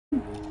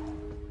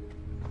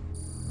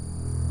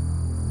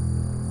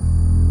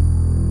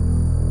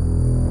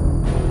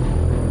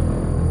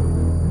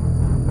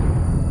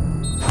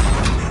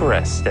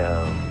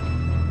Presto.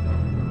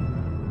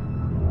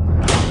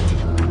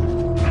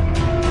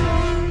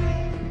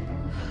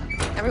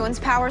 Everyone's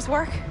powers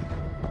work?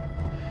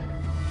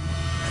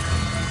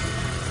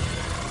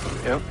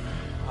 Yep.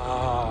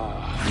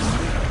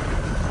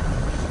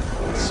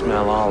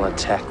 Smell all the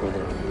tech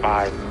within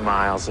 5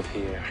 miles of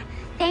here.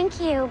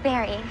 Thank you,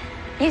 Barry.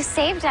 You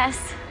saved us.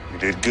 You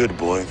did good,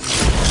 boy.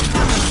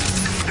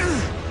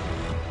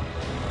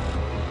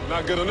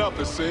 Not good enough,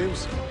 it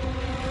seems.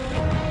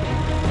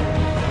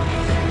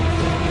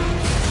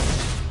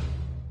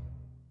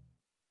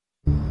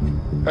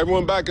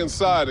 Everyone back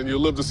inside and you'll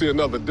live to see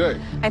another day.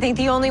 I think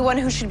the only one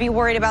who should be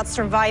worried about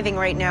surviving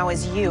right now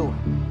is you.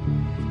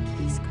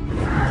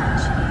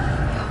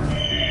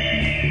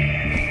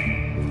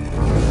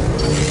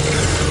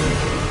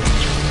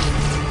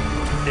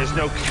 There's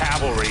no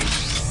cavalry.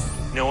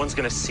 No one's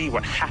gonna see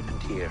what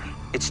happened here.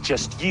 It's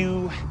just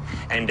you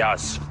and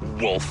us,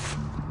 Wolf.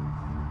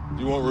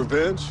 You want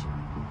revenge?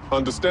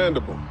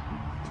 Understandable.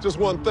 Just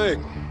one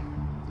thing.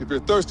 If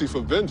you're thirsty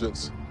for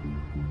vengeance,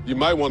 you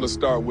might want to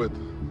start with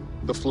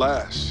the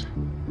Flash.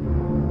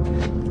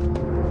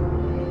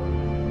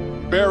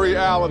 Barry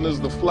Allen is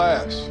the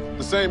Flash,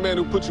 the same man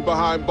who put you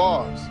behind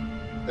bars,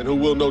 and who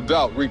will no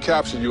doubt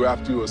recapture you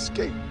after you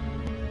escape.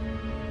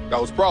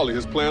 That was probably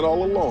his plan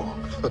all along.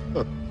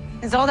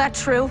 Is all that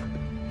true?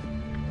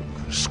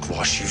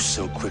 Squash you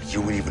so quick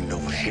you wouldn't even know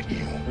what hit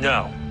you.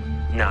 No,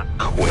 not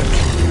quick.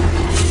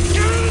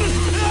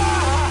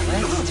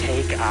 Let's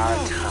take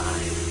our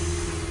time.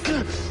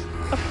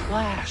 The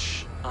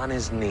Flash on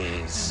his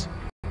knees.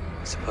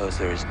 I suppose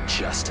there is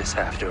justice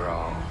after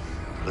all.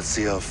 Let's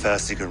see how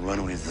fast he can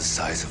run when he's the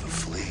size of a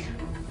flea.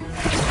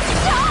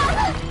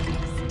 Stop!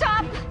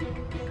 Stop!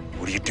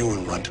 What are you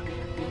doing, Runt?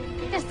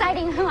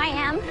 Deciding who I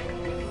am.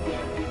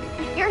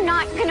 You're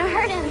not gonna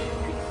hurt him.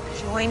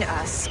 Join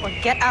us or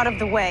get out of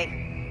the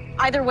way.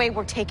 Either way,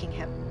 we're taking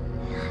him.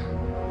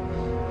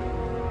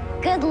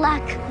 Good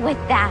luck with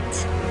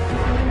that.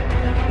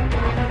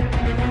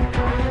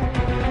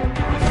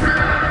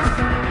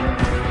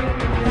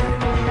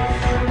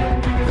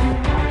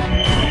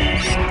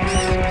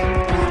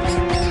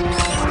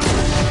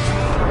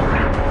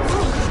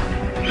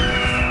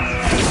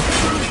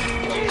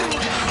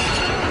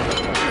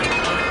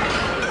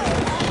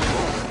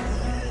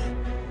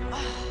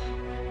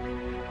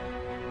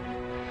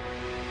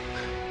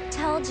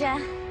 Told ya.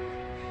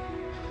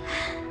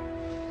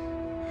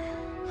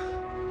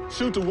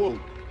 Shoot the wolf.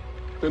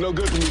 They're no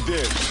good to me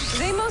dead.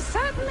 They most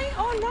certainly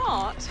are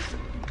not.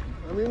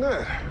 I mean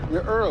that.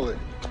 You're early.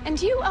 And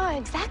you are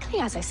exactly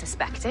as I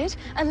suspected,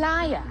 a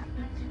liar,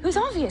 who's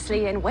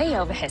obviously in way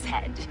over his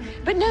head.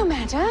 But no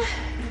matter,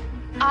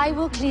 I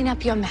will clean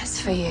up your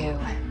mess for you.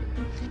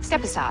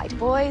 Step aside,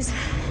 boys.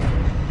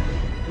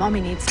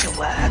 Mommy needs to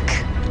work.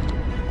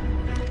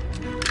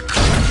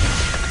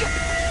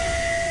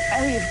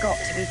 Oh, you've got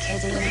to be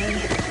kidding me.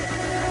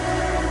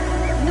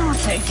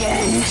 Not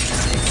again.